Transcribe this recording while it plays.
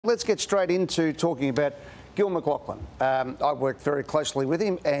Let's get straight into talking about Gillon McLachlan. I worked very closely with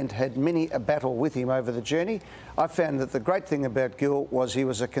him and had many a battle with him over the journey. I found that the great thing about Gill was he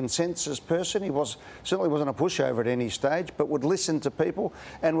was a consensus person. He certainly wasn't a pushover at any stage, but would listen to people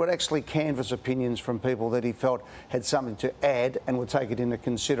and would actually canvass opinions from people that he felt had something to add and would take it into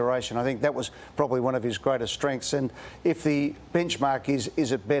consideration. I think that was probably one of his greatest strengths. And if the benchmark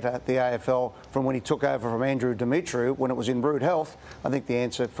is it better, the AFL, from when he took over from Andrew Demetriou when it was in rude health, I think the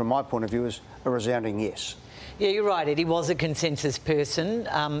answer from my point of view is a resounding yes. Yeah, you're right, Ed. He was a consensus person.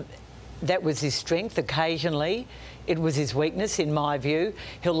 That was his strength. Occasionally, it was his weakness, in my view.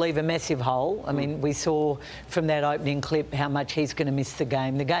 He'll leave a massive hole. I mean, we saw from that opening clip how much he's going to miss the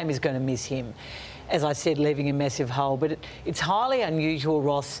game. The game is going to miss him. As I said, leaving a massive hole. But it's highly unusual,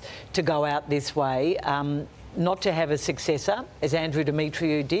 Ross, to go out this way. Not to have a successor, as Andrew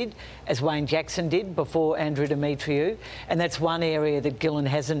Demetriou did, as Wayne Jackson did before Andrew Demetriou. And that's one area that Gillon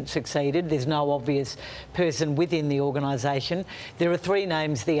hasn't succeeded. There's no obvious person within the organisation. There are three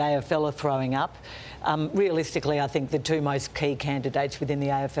names the AFL are throwing up. Realistically, I think the two most key candidates within the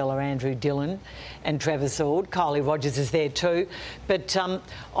AFL are Andrew Dillon and Travis Ord. Kylie Rogers is there too. But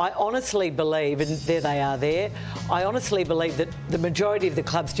I honestly believe, and there they are there, I honestly believe that the majority of the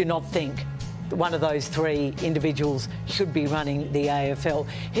clubs do not think one of those three individuals should be running the AFL.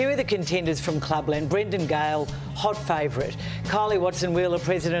 Here are the contenders from Clubland. Brendan Gale, hot favourite. Kylie Watson-Wheeler,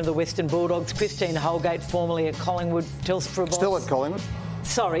 president of the Western Bulldogs. Christine Holgate, formerly at Collingwood, Telstra boss. Still at Collingwood.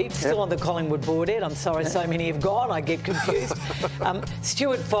 Sorry, still on the Collingwood board, Ed. I'm sorry, so many have gone. I get confused.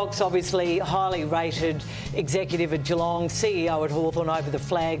 Stuart Fox, obviously highly rated executive at Geelong, CEO at Hawthorn over the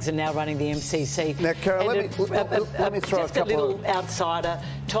Flags and now running the MCC. Now, Carol, let me throw just a little outsider.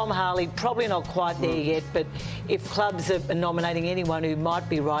 Tom Harley, probably not quite there yet, but if clubs are nominating anyone who might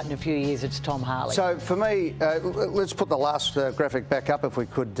be right in a few years, it's Tom Harley. So for me, let's put the last graphic back up if we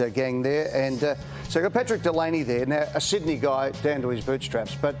could, gang, there. And so I've got Patrick Delaney there. Now, a Sydney guy down to his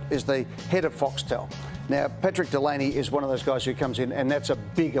bootstraps, but is the head of Foxtel. Now, Patrick Delaney is one of those guys who comes in, and that's a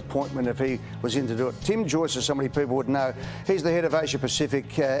big appointment if he was in to do it. Tim Joyce is somebody people would know. He's the head of Asia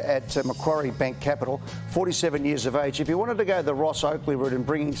Pacific at Macquarie Bank Capital, 47 years of age. If you wanted to go the Ross Oakley route and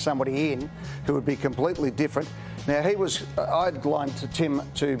bringing somebody in who would be completely different, now I'd lined to Tim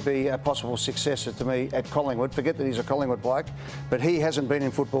to be a possible successor to me at Collingwood. Forget that he's a Collingwood bloke, but he hasn't been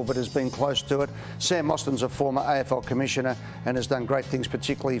in football but has been close to it. Sam Mostyn's a former AFL commissioner and has done great things,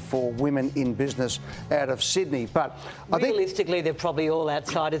 particularly for women in business out of Sydney. But realistically, they're probably all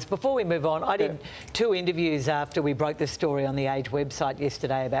outsiders. Before we move on, I did two interviews after we broke the story on the Age website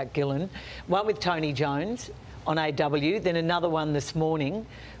yesterday about Gillon. One with Tony Jones on AW, then another one this morning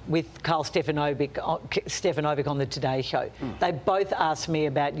with Carl Stefanovic on the Today Show. They both asked me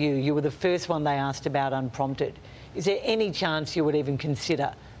about you. You were the first one they asked about unprompted. Is there any chance you would even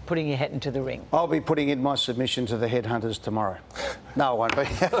consider putting your hat into the ring? I'll be putting in my submission to the headhunters tomorrow. No, I won't be. I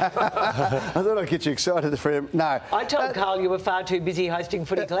thought I'd get you excited for him. No. I told Carl you were far too busy hosting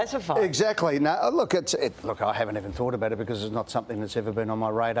Footy Classified. Exactly. No, look, look, I haven't even thought about it because it's not something that's ever been on my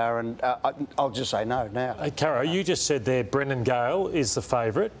radar, and I'll just say no now. Hey, Caro, you just said there Brendan Gale is the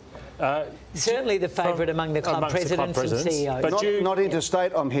favourite. Certainly the favourite among the club presidents and CEOs. But not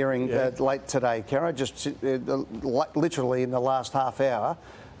interstate, I'm hearing late today, Caro. Just literally in the last half hour,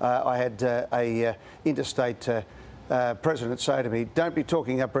 I had a interstate president say to me, don't be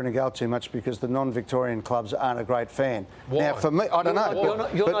talking up Brendan Gale too much because the non-Victorian clubs aren't a great fan. Why? Now, for me, I don't know.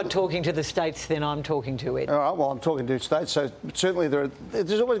 You're not talking to the states, then I'm talking to Ed. All right, well, I'm talking to states, so certainly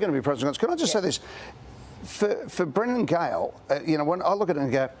there's always going to be pros and cons. Can I just say this? For Brendan Gale, you know, when I look at it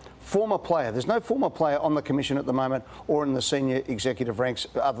and go, former player, there's no former player on the commission at the moment or in the senior executive ranks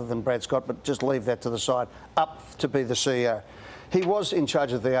other than Brad Scott, but just leave that to the side, up to be the CEO. He was in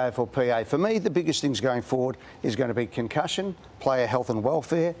charge of the AFLPA. For me, the biggest things going forward is going to be concussion, player health and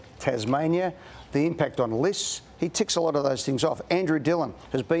welfare, Tasmania, the impact on lists. He ticks a lot of those things off. Andrew Dillon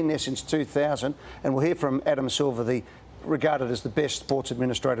has been there since 2000, and we'll hear from Adam Silver, regarded as the best sports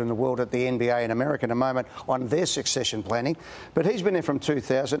administrator in the world at the NBA in America in a moment, on their succession planning. But he's been there from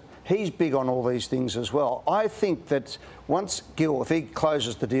 2000. He's big on all these things as well. I think that once Gill, if he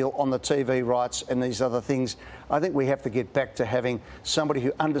closes the deal on the TV rights and these other things, I think we have to get back to having somebody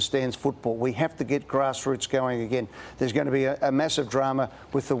who understands football. We have to get grassroots going again. There's going to be a massive drama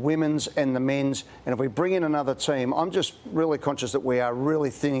with the women's and the men's, and if we bring in another team, I'm just really conscious that we are really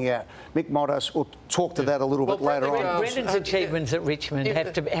thinning out. Mick Moddas, we'll talk to that a little bit later on. Brendan's achievements at Richmond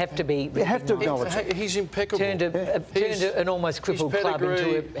have to be. You have to acknowledge it. He's impeccable. Turned an almost crippled club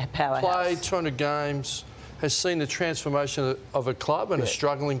into a powerhouse. Played 200 games, has seen the transformation of a club and a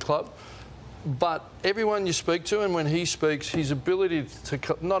struggling club. But everyone you speak to, and when he speaks, his ability to,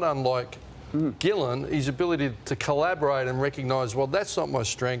 not unlike Gillon, his ability to collaborate and recognise, well, that's not my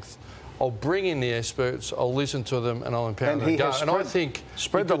strength. I'll bring in the experts, I'll listen to them, and I'll empower them to go. And I think he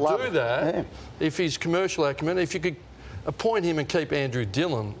could do that if his commercial acumen, if you could appoint him and keep Andrew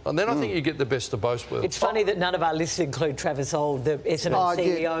Dillon, and then I think you get the best of both worlds. It's funny that none of our lists include Travis Old, the Essendon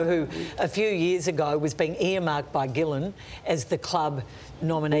CEO, who a few years ago was being earmarked by Gillon as the club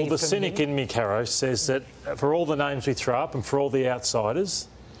nominee. Well, the cynic in me, Caro, says that for all the names we throw up and for all the outsiders,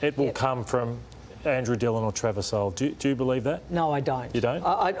 it will come from Andrew Dillon or Travis Old. Do you believe that? No, I don't. You don't?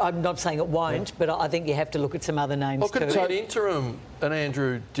 I'm not saying it won't, but I think you have to look at some other names too. Could it be an interim and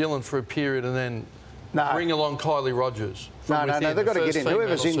Andrew Dillon for a period and then bring along Kylie Rogers? No, they've got to get in.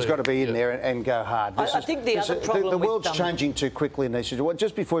 Whoever's in's got to be in there and go hard. I think the other problem the world's changing too quickly in these situations.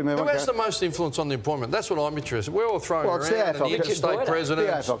 Just before we move on, who has the most influence on the appointment? That's what I'm interested in. We're all throwing around the AFL, the interstate president.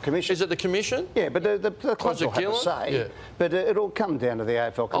 The AFL Commission. Is it the Commission? Yeah, but the clubs will have a say. Yeah. But it'll come down to the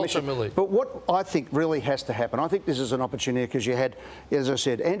AFL Commission. Ultimately. But what I think really has to happen, I think this is an opportunity because you had, as I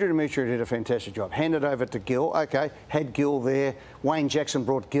said, Andrew Demetrio did a fantastic job. Handed over to Gill. OK, had Gill there. Wayne Jackson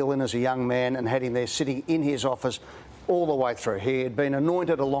brought Gill in as a young man and had him there sitting in his office all the way through. He had been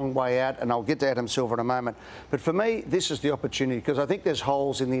anointed a long way out, and I'll get to Adam Silver in a moment. But for me, this is the opportunity because I think there's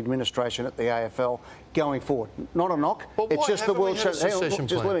holes in the administration at the AFL going forward. Not a knock. But it's just the world shows.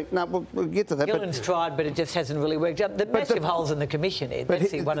 We'll get to that. Gillon's tried, but it just hasn't really worked out. The massive holes in the commission, Ed.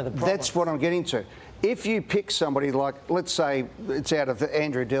 That's one of the problems. That's what I'm getting to. If you pick somebody like, let's say, it's out of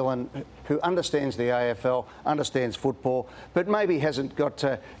Andrew Dillon, who understands the AFL, understands football, but maybe hasn't got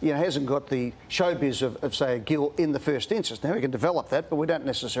the showbiz of say, Gill in the first instance. Now we can develop that, but we don't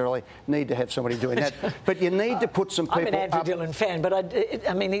necessarily need to have somebody doing that. But you need to put some people. I'm an Andrew Dillon fan, but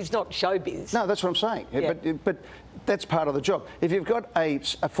I mean, he's not showbiz. No, that's what I'm saying. Yeah. But that's part of the job. If you've got a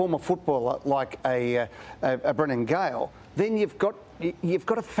former footballer like a Brendan Gale, then you've got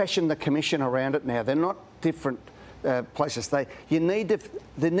to fashion the commission around it now. They're not different places. There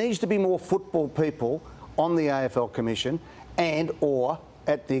needs to be more football people on the AFL commission or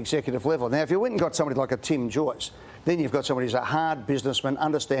at the executive level. Now, if you went and got somebody like a Tim Joyce, then you've got somebody who's a hard businessman,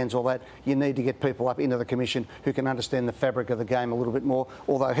 understands all that. You need to get people up into the commission who can understand the fabric of the game a little bit more,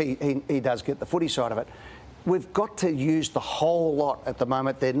 although he does get the footy side of it. We've got to use the whole lot at the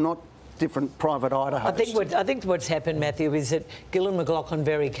moment. They're not different private Idaho. I think what's happened, Matthew, is that Gillon McLachlan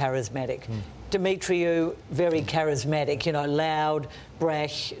very charismatic. Demetriou very charismatic, loud,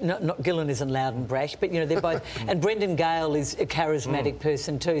 brash. Not Gillon isn't loud and brash, but they're both. And Brendan Gale is a charismatic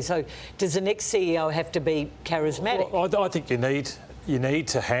person too. So does the next CEO have to be charismatic? Well, I think you need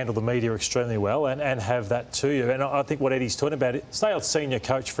to handle the media extremely well and have that to you. And I think what Eddie's talking about, say a senior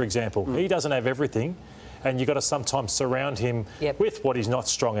coach, for example, he doesn't have everything, and you've got to sometimes surround him with what he's not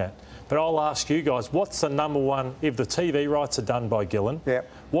strong at. But I'll ask you guys, what's the number one, if the TV rights are done by Gillon,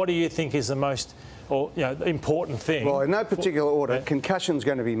 what do you think is the most important thing? Well, in no particular order, concussion's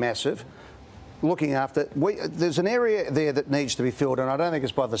going to be massive. Looking after, there's an area there that needs to be filled, and I don't think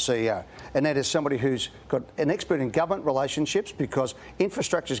it's by the CEO, and that is somebody who's got an expert in government relationships, because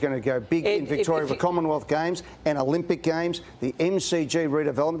infrastructure is going to go big in Victoria for Commonwealth Games and Olympic Games, the MCG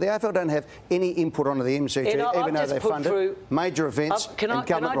redevelopment. The AFL don't have any input onto the MCG, even though they fund it. Major events and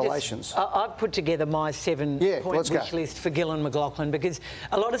government relations. I've put together my 7-point wish list for Gillon McLachlan, because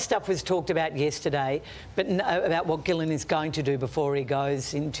a lot of stuff was talked about yesterday, but about what Gillon is going to do before he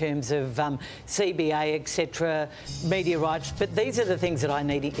goes in terms of CBA, etc., media rights. But these are the things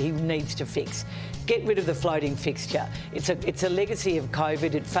that he needs to fix. Get rid of the floating fixture. It's a legacy of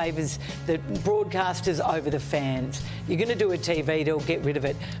COVID. It favours the broadcasters over the fans. You're going to do a TV deal, get rid of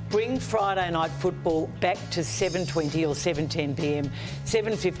it. Bring Friday night football back to 7:20 or 7:10 p.m.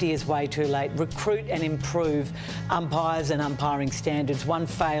 7:50 is way too late. Recruit and improve umpires and umpiring standards. One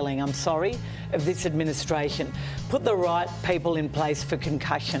failing, I'm sorry, of this administration. Put the right people in place for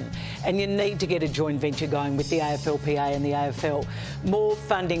concussion. And you need to get a joint venture going with the AFLPA and the AFL. More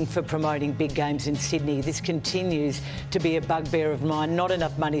funding for promoting big games in Sydney. This continues to be a bugbear of mine. Not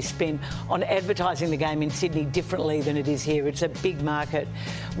enough money spent on advertising the game in Sydney differently than it is here. It's a big market.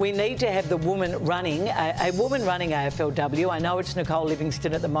 We need to have the woman running, a woman running AFLW. I know it's Nicole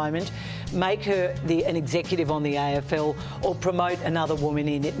Livingstone at the moment. Make her an executive on the AFL or promote another woman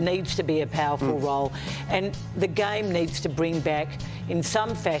in. It needs to be a powerful role. And the game needs to bring back, in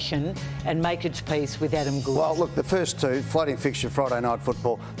some fashion, and make its peace with Adam Good. Well, look, the first two, floating fixture, Friday night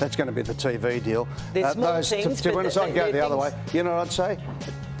football, that's going to be the TV deal. There's small things, to I'd go the other way. You know what I'd say?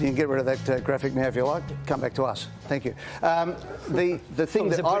 You can get rid of that graphic now if you like. Come back to us. Thank you. The thing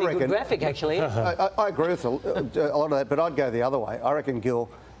that I reckon... Good graphic, actually. I agree with a lot of that, but I'd go the other way. I reckon Gill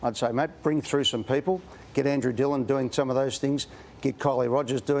I'd say, mate, bring through some people, get Andrew Dillon doing some of those things, get Kylie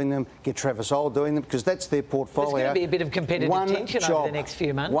Rogers doing them, get Travis Old doing them, because that's their portfolio. There's going to be a bit of competitive tension over the next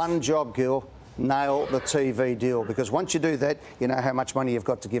few months. One job, Gil. Nail the TV deal, because once you do that, you know how much money you've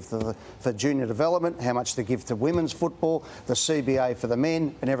got to give for junior development, how much to give to women's football, the CBA for the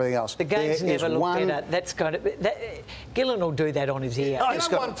men, and everything else. The game's never looked better. That's going to Gillon will do that on his ear.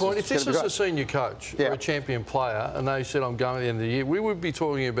 At one point, if this was a senior coach or a champion player, and they said I'm going at the end of the year, we would be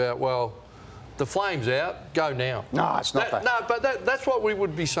talking about, well, the flame's out, go now. No, it's not that. No, but that's what we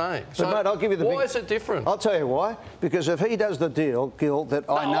would be saying. But, mate, I'll give you the why is it different? I'll tell you why. Because if he does the deal, Gil, that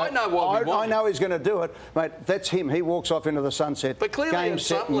I know he's going to do it, mate, that's him. He walks off into the sunset. But clearly, at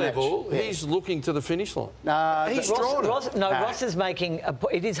some level, he's looking to the finish line. He's drawn it. Ross is making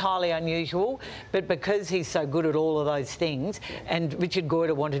it is highly unusual, but because he's so good at all of those things, and Richard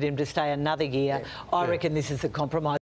Goyder wanted him to stay another year, I reckon this is the compromise.